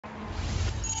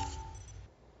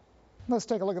Let's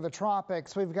take a look at the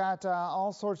tropics. We've got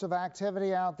all sorts of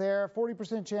activity out there.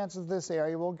 40% chance of this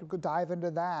area. We'll dive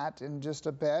into that in just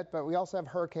a bit. But we also have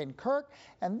Hurricane Kirk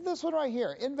and this one right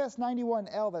here, Invest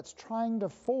 91L, that's trying to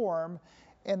form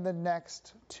in the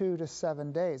next 2 to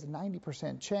 7 days. A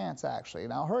 90% chance, actually.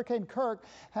 Now, Hurricane Kirk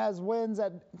has winds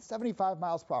at 75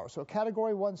 miles per hour. So a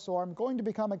Category 1 storm, going to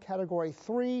become a Category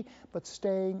 3, but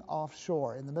staying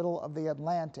offshore in the middle of the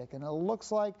Atlantic. And it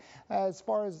looks like, as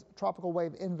far as tropical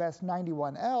wave Invest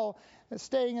 91L, is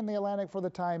staying in the Atlantic for the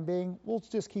time being. We'll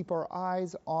just keep our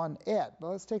eyes on it.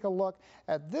 But let's take a look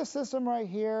at this system right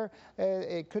here.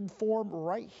 It could form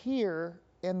right here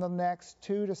in the next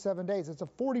 2 to 7 days. It's a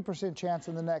 40% chance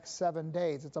in the next 7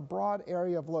 days. It's a broad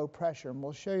area of low pressure, and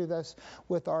we'll show you this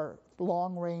with our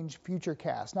long-range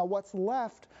futurecast. Now, what's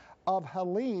left of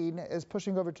Helene is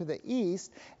pushing over to the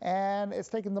east, and it's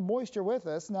taking the moisture with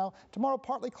us. Now, tomorrow,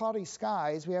 partly cloudy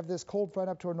skies. We have this cold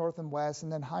front up to our north and west,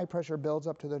 and then high pressure builds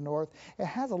up to the north. It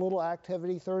has a little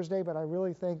activity Thursday, but I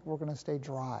really think we're going to stay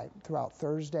dry throughout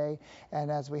Thursday.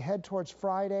 And as we head towards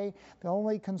Friday, the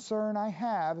only concern I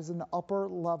have is an upper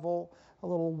level, a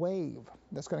little wave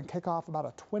that's going to kick off about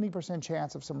a 20%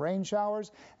 chance of some rain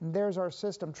showers. And there's our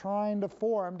system trying to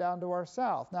form down to our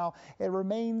south. Now, it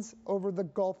remains over the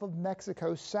Gulf of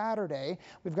Mexico Saturday.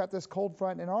 We've got this cold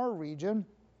front in our region,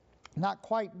 not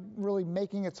quite really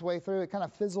making its way through. It kind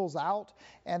of fizzles out.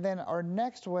 And then our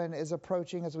next one is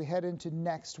approaching as we head into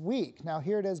next week. Now,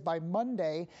 here it is by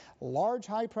Monday, large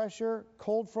high pressure,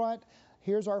 cold front.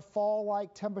 Here's our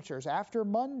fall-like temperatures. After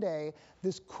Monday,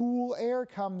 this cool air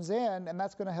comes in, and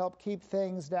that's going to help keep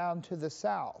things down to the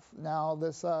south. Now,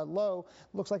 this low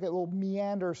looks like it will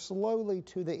meander slowly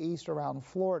to the east around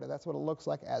Florida. That's what it looks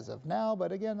like as of now,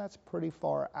 but again, that's pretty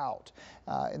far out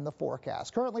in the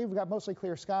forecast. Currently, we've got mostly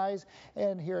clear skies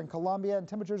and here in Columbia, and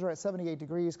temperatures are at 78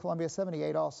 degrees. Columbia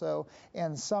 78 also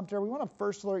in Sumter. We want to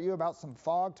first alert you about some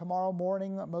fog tomorrow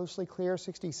morning, mostly clear,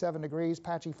 67 degrees,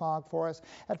 patchy fog for us.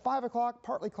 At 5 o'clock,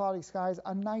 partly cloudy skies,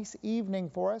 a nice evening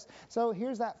for us. So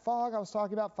here's that fog I was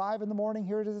talking about, 5 in the morning.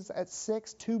 Here it is at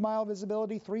 6, 2-mile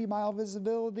visibility, 3-mile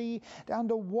visibility, down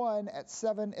to 1 at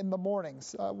 7 in the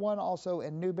mornings. 1 also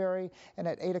in Newberry, and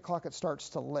at 8 o'clock it starts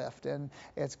to lift, and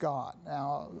it's gone.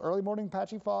 Now, early morning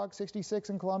patchy fog,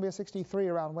 66 in Columbia, 63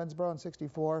 around Winnsboro, and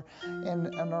 64 in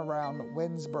and around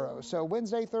Winnsboro. So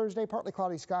Wednesday, Thursday, partly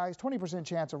cloudy skies, 20%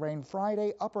 chance of rain.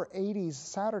 Friday, upper 80s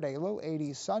Saturday, low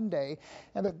 80s Sunday.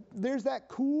 And there's that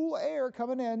cool air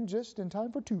coming in just in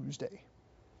time for Tuesday.